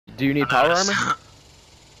Do you need power armor?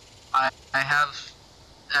 I have,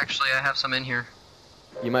 actually I have some in here.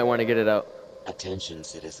 You might want to get it out. Attention,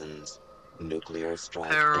 citizens. Nuclear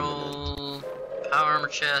strike imminent. Apparel, power armor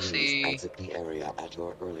Please chassis. exit the area at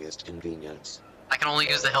your earliest convenience. I can only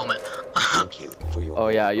use the helmet. Thank you for your Oh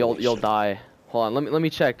yeah, you'll cooperation. die. Hold on, let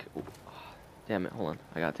me check. Damn it, hold on.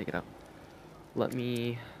 I gotta take it out. Let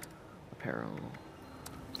me apparel.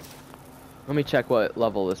 Let me check what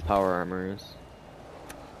level this power armor is.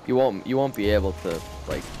 You won't be able to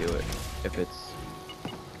like do it if it's.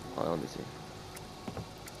 Hold on, let me see.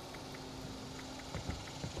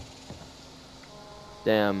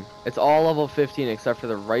 Damn, it's all level 15 except for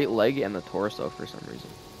the right leg and the torso for some reason.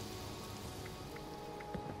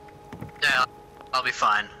 Yeah, I'll be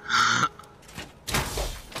fine.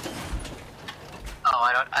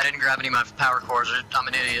 Oh, I didn't grab any of my power cores. I'm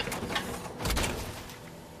an idiot.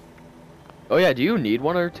 Oh yeah, do you need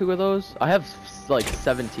one or two of those? I have like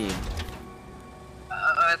 17.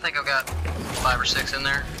 I think I've got 5 or 6 in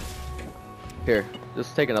there. Here,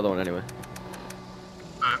 just take another one anyway.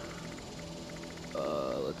 Alright.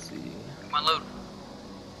 Let's see. Come on, load.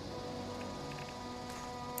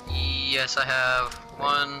 Yes, I have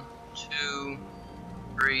 1, 2,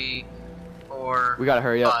 3, 4. We gotta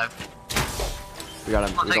hurry up. 5. We don't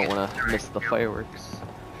take wanna it. miss the fireworks.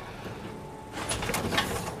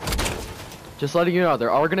 Just letting you know,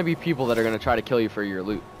 there are gonna be people that are gonna try to kill you for your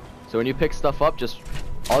loot. So when you pick stuff up, just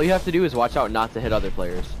all you have to do is watch out not to hit other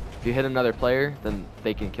players. If you hit another player, then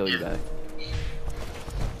they can kill you back.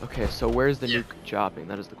 Okay, so where's the nuke dropping?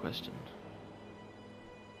 That is the question.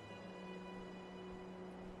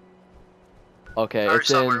 Okay,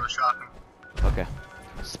 it's in. Okay,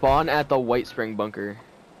 spawn at the White Spring bunker.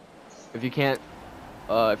 If you can't,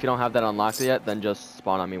 if you don't have that unlocked yet, then just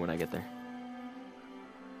spawn on me when I get there.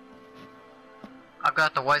 I've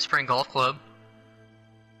got the White Spring Golf Club.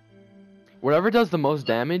 Whatever does the most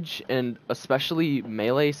damage, and especially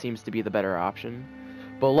melee, seems to be the better option.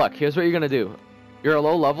 But look, here's what you're gonna do. You're a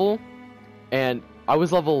low level, and I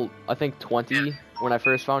was level, I think, 20 when I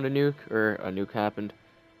first found a nuke, or a nuke happened.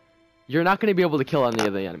 You're not gonna be able to kill any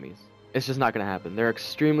of the enemies. It's just not gonna happen. They're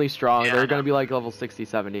extremely strong. Yeah, They're gonna be like level 60,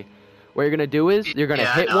 70. What you're gonna do is, you're gonna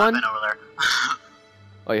hit one. I've been over there.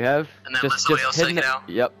 Oh, you have? And then let somebody else take it out?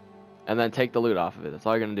 Yep. And then take the loot off of it. That's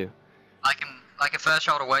all you're gonna do. I can fast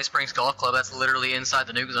travel to White Springs Golf Club. That's literally inside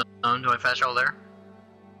the nuke zone. Do I fast travel there?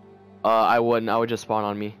 I wouldn't. I would just spawn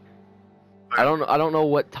on me. I don't know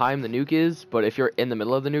what time the nuke is, but if you're in the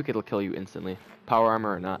middle of the nuke, it'll kill you instantly. Power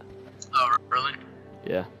armor or not. Oh, really?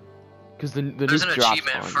 Yeah. Because the There's nuke an drops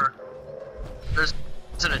achievement on for. There's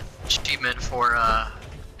an achievement for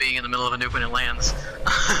being in the middle of a nuke when it lands.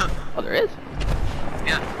 Oh, there is?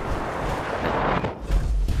 Yeah.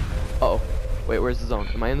 Uh oh. Wait, where's the zone?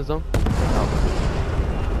 Am I in the zone? Oh.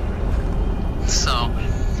 So,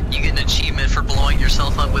 you get an achievement for blowing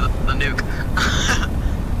yourself up with the nuke.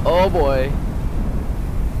 Oh boy.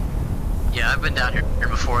 Yeah, I've been down here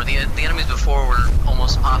before. The enemies before were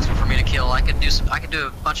almost impossible for me to kill. I could do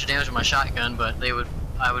a bunch of damage with my shotgun, but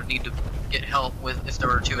I would need to get help with if there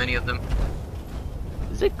were too many of them.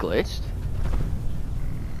 Is it glitched?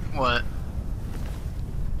 What?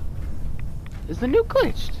 Is the nuke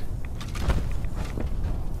glitched?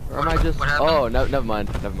 Or am I just? What happened? Oh, no, never mind.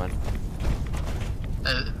 Never mind.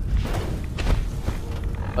 Uh,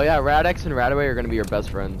 Oh yeah, Radx and Radaway are gonna be your best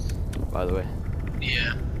friends, by the way.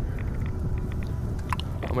 yeah.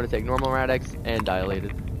 I'm gonna take normal Radx and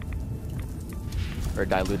dilated. Or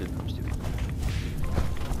diluted, I'm stupid.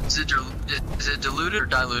 Is it diluted or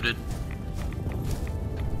diluted?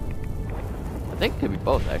 I think it could be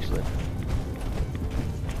both, actually.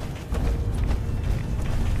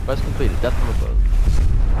 Quest completed, death from above.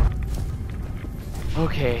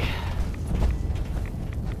 Okay.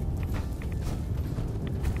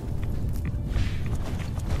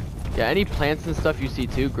 Yeah, any plants and stuff you see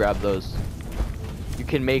too, grab those. You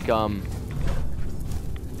can make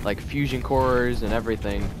like fusion cores and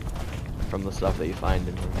everything from the stuff that you find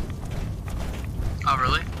in here. Oh,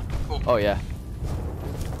 really? Cool. Oh yeah.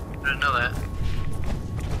 I didn't know that.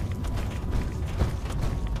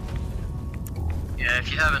 Yeah,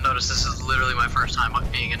 if you haven't noticed, this is literally my first time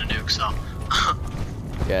being in a nuke, so.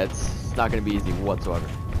 Yeah, it's not gonna be easy whatsoever.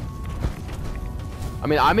 I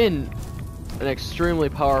mean, I'm in an extremely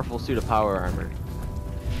powerful suit of power armor,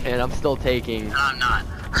 and I'm still taking No, I'm not.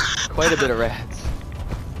 quite a bit of rats.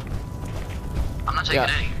 I'm not taking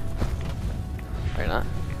any. Are you not?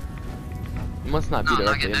 You must not be No, I'm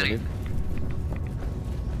not directly in the getting nuke.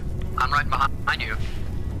 I'm right behind you.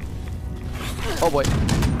 Oh boy.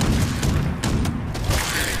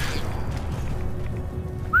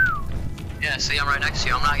 Yeah, see, I'm right next to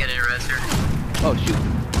you. I'm not getting any res here. Oh shoot.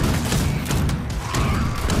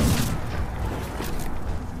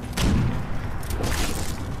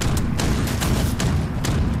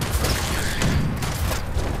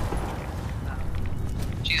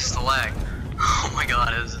 Jesus, the lag. Oh my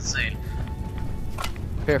god, it was insane.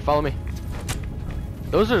 Here, follow me.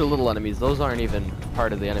 Those are little enemies. Those aren't even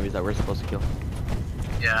part of the enemies that we're supposed to kill.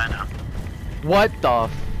 Yeah, I know. What the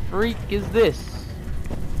freak is this?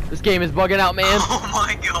 This game is bugging out, man. Oh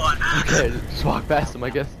my god. Okay, just walk past them, I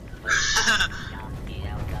guess.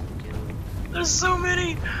 There's so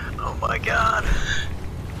many. Oh my god.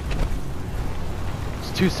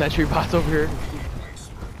 There's 2 sentry bots over here.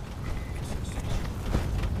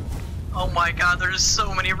 Oh my god, there's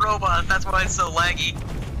so many robots. That's why it's so laggy.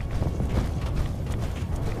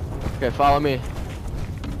 Okay, follow me.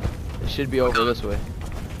 It should be over this way.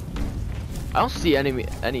 I don't see any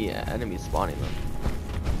enemies spawning though.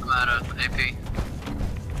 I'm out of AP.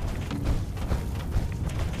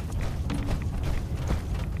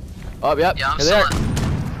 Oh, yep. Yeah,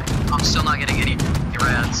 I'm still not getting any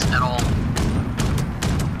rads at all.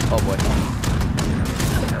 Oh boy.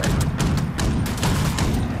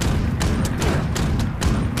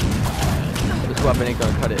 This weapon ain't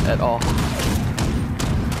gonna cut it at all.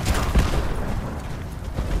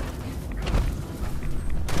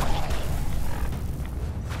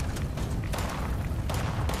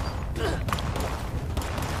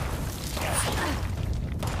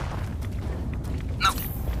 No.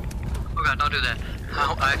 Oh god, don't do that.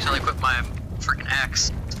 Oh, I accidentally equipped my freaking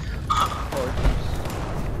axe. I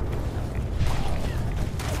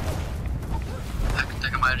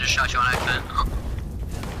think I might have just shot you on accident.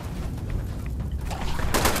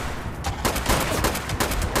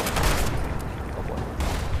 Oh boy.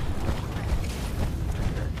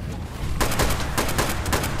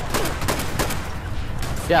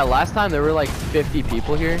 Yeah, last time there were like 50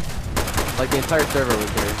 people here. Like the entire server was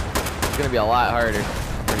here. It's gonna be a lot harder,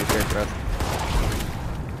 I'm pretty sure, for us.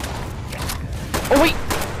 Oh wait!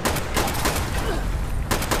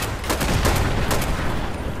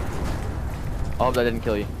 I hope that didn't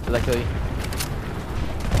kill you. Did that kill you?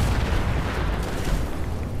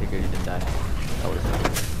 I figured you didn't die. That would've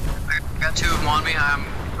sucked. I got 2 of them on me. I'm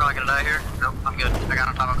probably gonna die here. Nope, I'm good. I got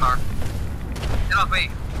on top of a car. Get off me!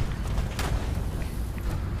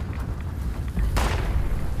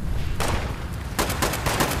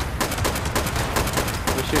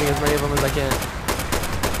 I'm shooting as many of them as I can.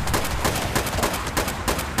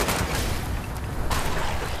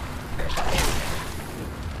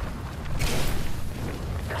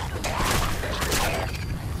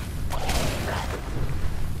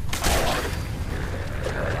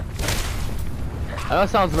 I know it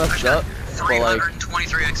sounds messed up, but like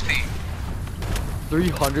 323 XP.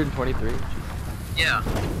 323. Yeah.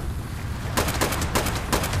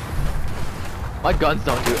 My guns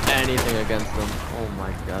don't do anything against them. Oh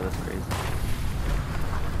my god, that's crazy.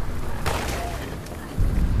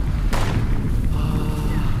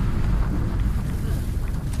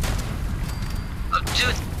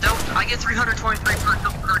 Dude, I get 323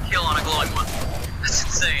 per kill on a glowing one. That's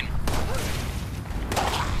insane.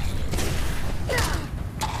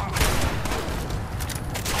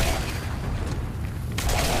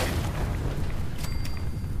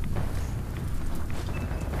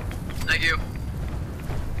 Thank you.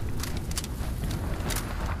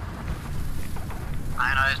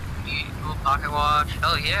 Ionized little pocket watch.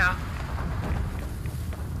 Hell yeah.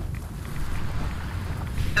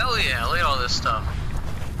 Hell yeah, look at all this stuff.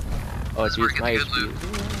 Oh, it's That's where used I my get the good HP.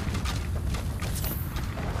 loot.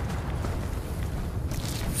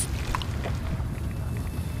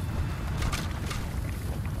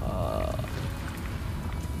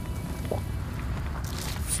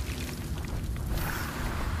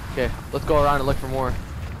 Okay, let's go around and look for more.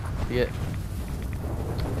 To get.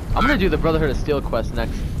 I'm gonna do the Brotherhood of Steel quest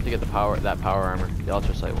next to get that power armor, the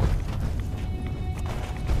Ultra Sight one.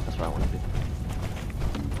 That's what I want to do.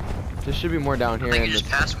 There should be more down I here think in you this.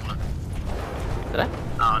 just passed one. Did I?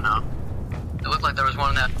 Oh no. It looked like there was one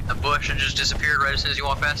in that bush and just disappeared right as soon as you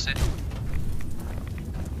walked past it.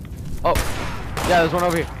 Oh, yeah, there's one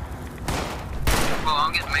over here. Well,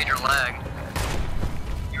 I'm getting major lag.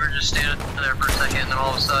 You were just standing there for a second and then all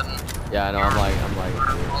of a sudden, Yeah, I know. I'm like.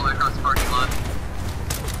 all the way across the parking lot.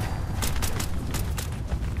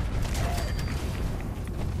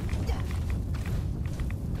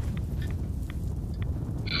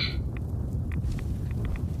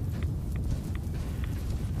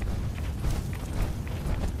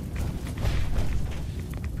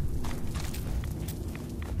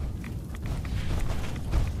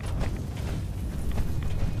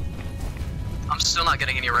 I'm still not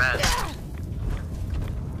getting any rads.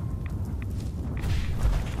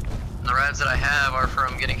 the rads that I have are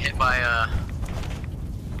from getting hit by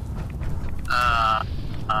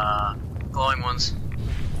glowing ones.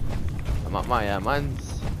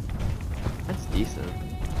 Mine's decent.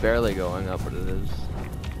 It's barely going up, but it is.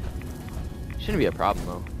 Shouldn't be a problem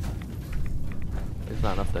though. It's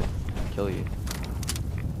not enough to kill you.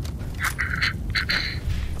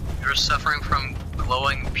 You're suffering from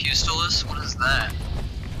glowing pustulas? What is that?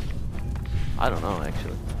 I don't know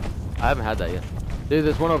actually. I haven't had that yet. Dude,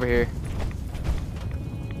 there's one over here.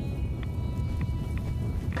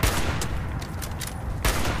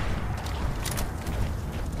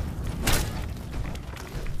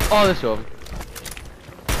 Oh, there's two of them.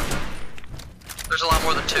 There's a lot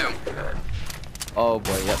more than two. Oh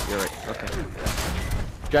boy, yep, you're right. Okay.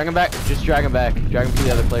 Drag him back. Just drag him back. Drag him to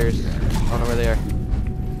the other players. I don't know where they are.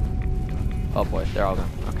 Oh boy, they're all gone.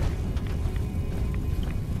 Okay.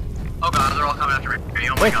 Oh god, they're all coming after me.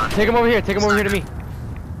 Oh my Wait, god. take him over here. Take him over here to me.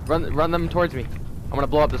 Run them towards me. I'm gonna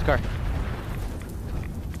blow up this car.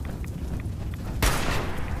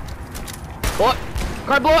 Blow up!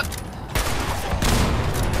 Car blow up!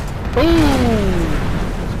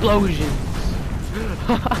 Boom! Explosions!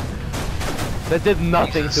 That did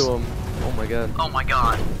nothing Jesus. to him. Oh my god. Oh my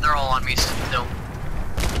god, they're all on me still.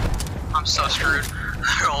 I'm so screwed.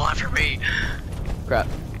 They're all after me. Crap.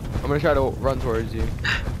 I'm gonna try to run towards you.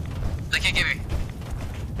 They can't get me.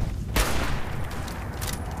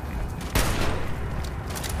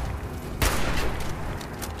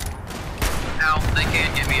 Ow, they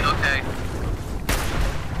can't get me, okay.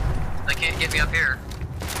 They can't get me up here.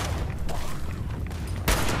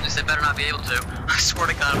 At least they better not be able to. I swear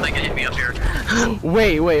to god if they can hit me up here.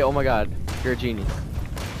 Wait, oh my god. You're a genius.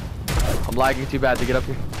 I'm lagging too bad to get up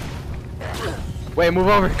here. Wait, move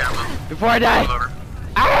over. Okay, move. Before I die. Move over.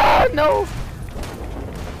 Ah, no!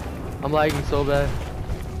 I'm lagging so bad.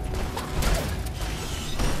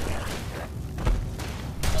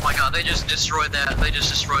 Oh my god, they just destroyed that. They just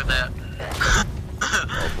destroyed that.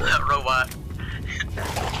 That robot.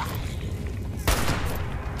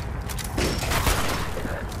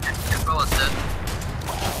 Robot's dead.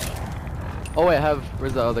 Oh wait,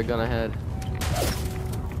 where's the other gun I had?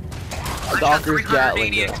 I shot Docker's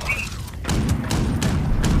Gatling 380 gun. XP.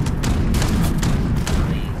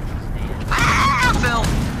 Ah, Phil!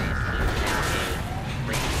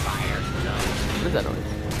 What is that noise?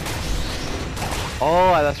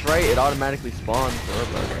 Oh, that's right. It automatically spawns the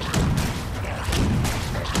robot.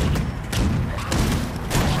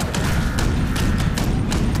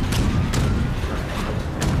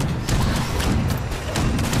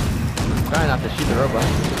 Try not to shoot the robot.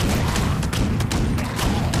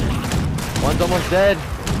 One's almost dead.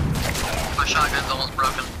 My shotgun's almost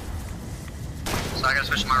broken. So I gotta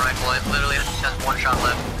switch to my rifle. It literally has one shot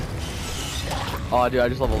left. Oh, dude, I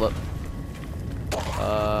just leveled up.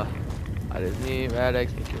 That is me.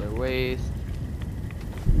 Radix, nuclear waste.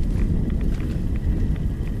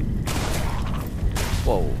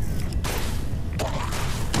 Whoa.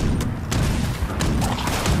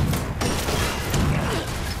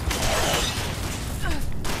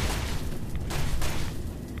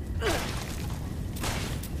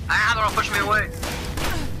 Ah, they're all pushing me away.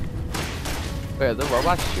 Wait, the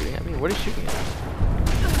robot's shooting at me? What is shooting at me?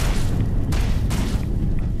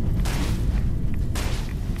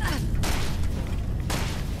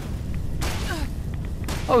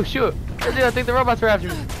 Oh shoot! Dude, I think the robots are after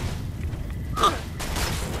me.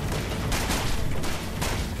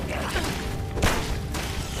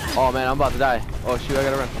 Oh man, I'm about to die. Oh shoot, I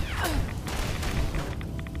gotta run.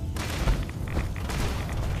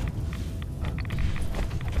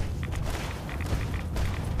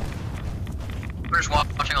 We're just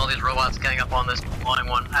watching all these robots getting up on this glowing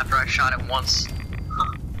one after I shot it once.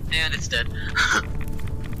 And it's dead.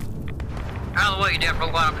 Out of the way, you damn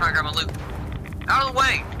robot, I'm trying to grab my loot. Out of the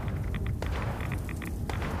way!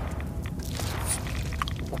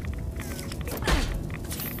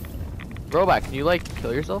 Robot, can you like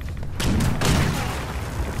kill yourself?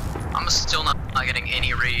 I'm still not getting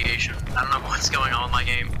any radiation. I don't know what's going on with my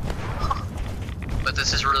game. But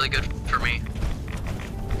this is really good for me.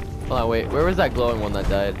 Hold on, wait. Where was that glowing one that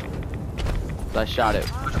died? I shot it.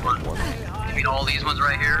 Which one? You mean all these ones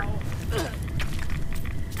right here?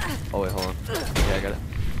 Oh wait, hold on. Okay, I got it.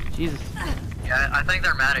 Jesus. Yeah, I think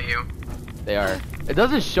they're mad at you. They are. It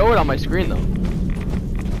doesn't show it on my screen though.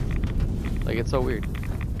 Like, it's so weird.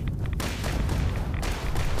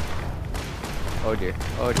 Oh dear.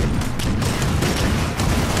 Oh dear.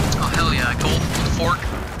 Oh hell yeah, gold fork.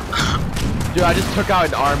 Dude, I just took out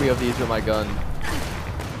an army of these with my gun.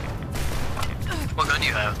 What gun do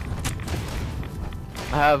you have?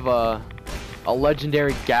 I have a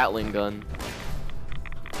legendary Gatling gun.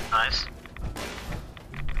 Nice.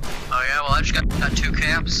 Oh yeah, well I just got 2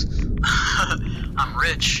 caps. I'm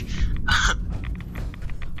rich.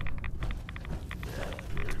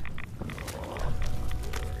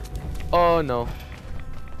 Oh no.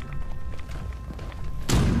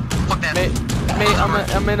 Fuck that. Mate,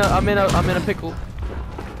 I'm in a pickle.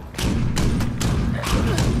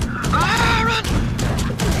 Ah, run!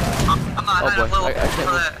 I'm not Oh high enough boy, level I can't for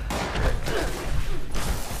move. that.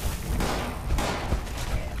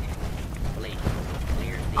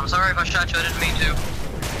 I'm sorry if I shot you, I didn't mean to.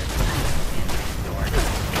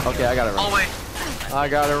 Okay, I gotta run. Oh wait. I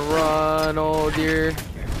gotta run, oh dear.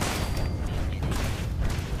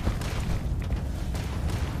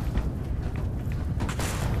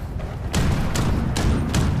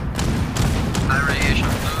 High radiation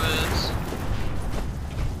fluids.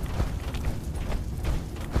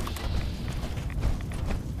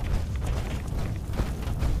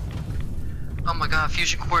 Oh my god,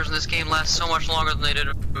 fusion cores in this game last so much longer than they did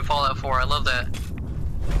in Fallout 4. I love that.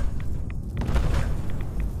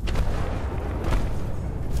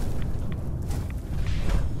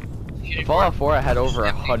 In Fallout 4, I had over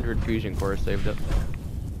 100 fusion cores saved up.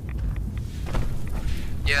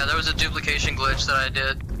 Yeah, there was a duplication glitch that I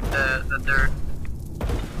did.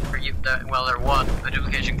 Well, there was a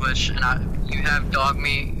duplication glitch, and you have dog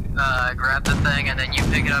meat grab the thing, and then you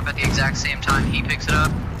pick it up at the exact same time he picks it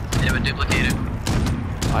up, and it would duplicate it.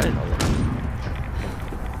 I didn't know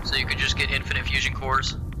that. So you could just get infinite fusion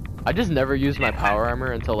cores. I just never used my power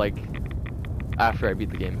armor until like after I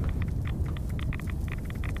beat the game.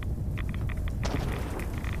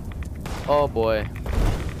 Oh boy.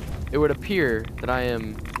 It would appear that I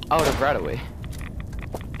am out of Radaway.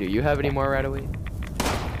 Do you have any more Radaway?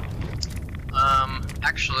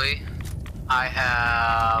 Actually, I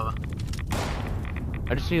have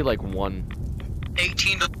I just need like one.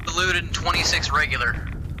 18 diluted and 26 regular.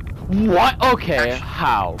 What? Okay, Actually-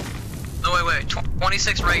 how? No, wait.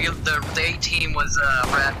 26 regular. The 18 was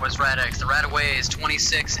Rad-X. The Radaway is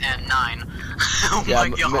 26 and 9. Oh Yeah, my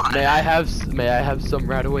god. may I have some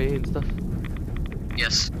Radaway and stuff?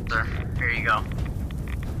 Yes, sir. Here you go.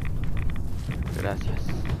 Gracias.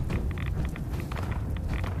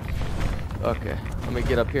 Okay, let me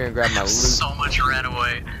get up here and grab my loot. So much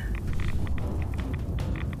Radaway.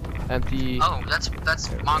 Empty. Oh, that's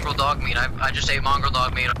mongrel dog meat. I just ate mongrel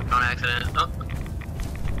dog meat on accident. Oh.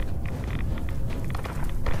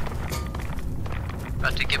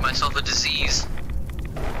 About to give myself a disease.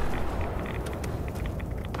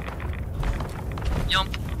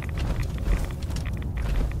 Yump.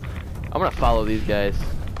 I'm gonna follow these guys.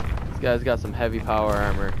 These guys got some heavy power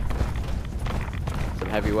armor. Some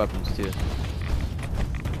heavy weapons too.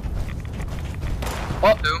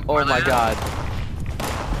 Oh! Where Oh they my at? god.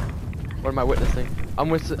 What am I witnessing? I'm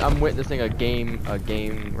witnessing a game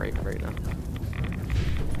right now.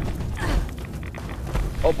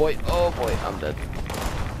 Oh boy, I'm dead.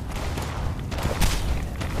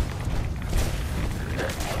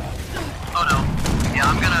 Oh no.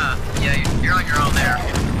 Yeah, you're on your own there.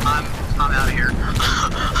 I'm out of here.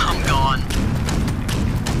 I'm gone.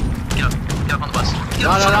 Get up on the bus. Get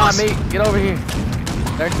up on the bus. Mate, get over here.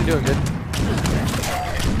 They're actually doing good.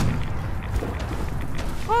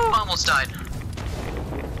 Oh, almost died.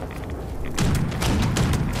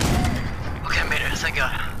 Okay, I made it, thank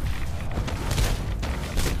god.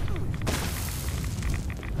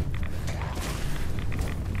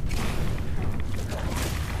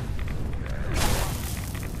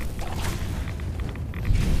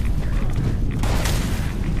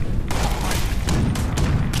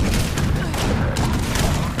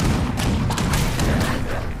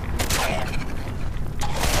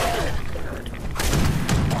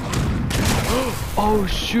 Oh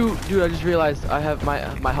shoot, dude! I just realized I have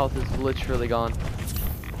my health is literally gone.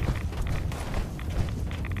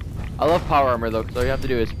 I love power armor though, because all you have to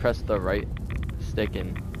do is press the right stick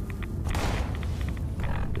and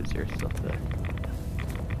is your stuff there.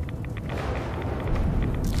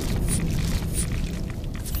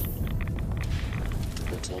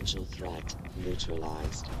 Potential threat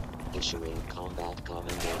neutralized. Issuing combat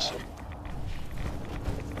commendation.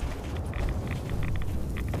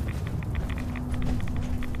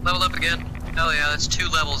 Leveled up again. Hell yeah, that's 2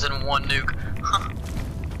 levels in 1 nuke.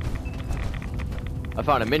 I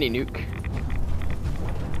found a mini nuke.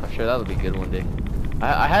 I'm sure that'll be good one day.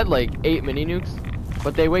 I had like 8 mini nukes,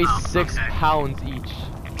 but they weigh 6 pounds each.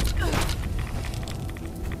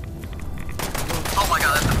 Oh my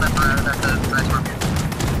god, that's working.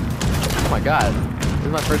 Oh my god, this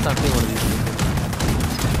is my first time seeing one of these things.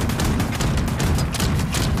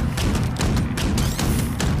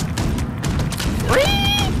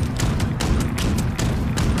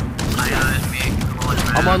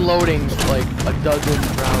 I'm unloading like a dozen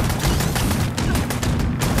rounds.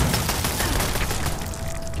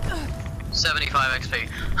 75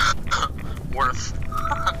 XP.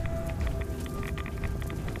 Worth.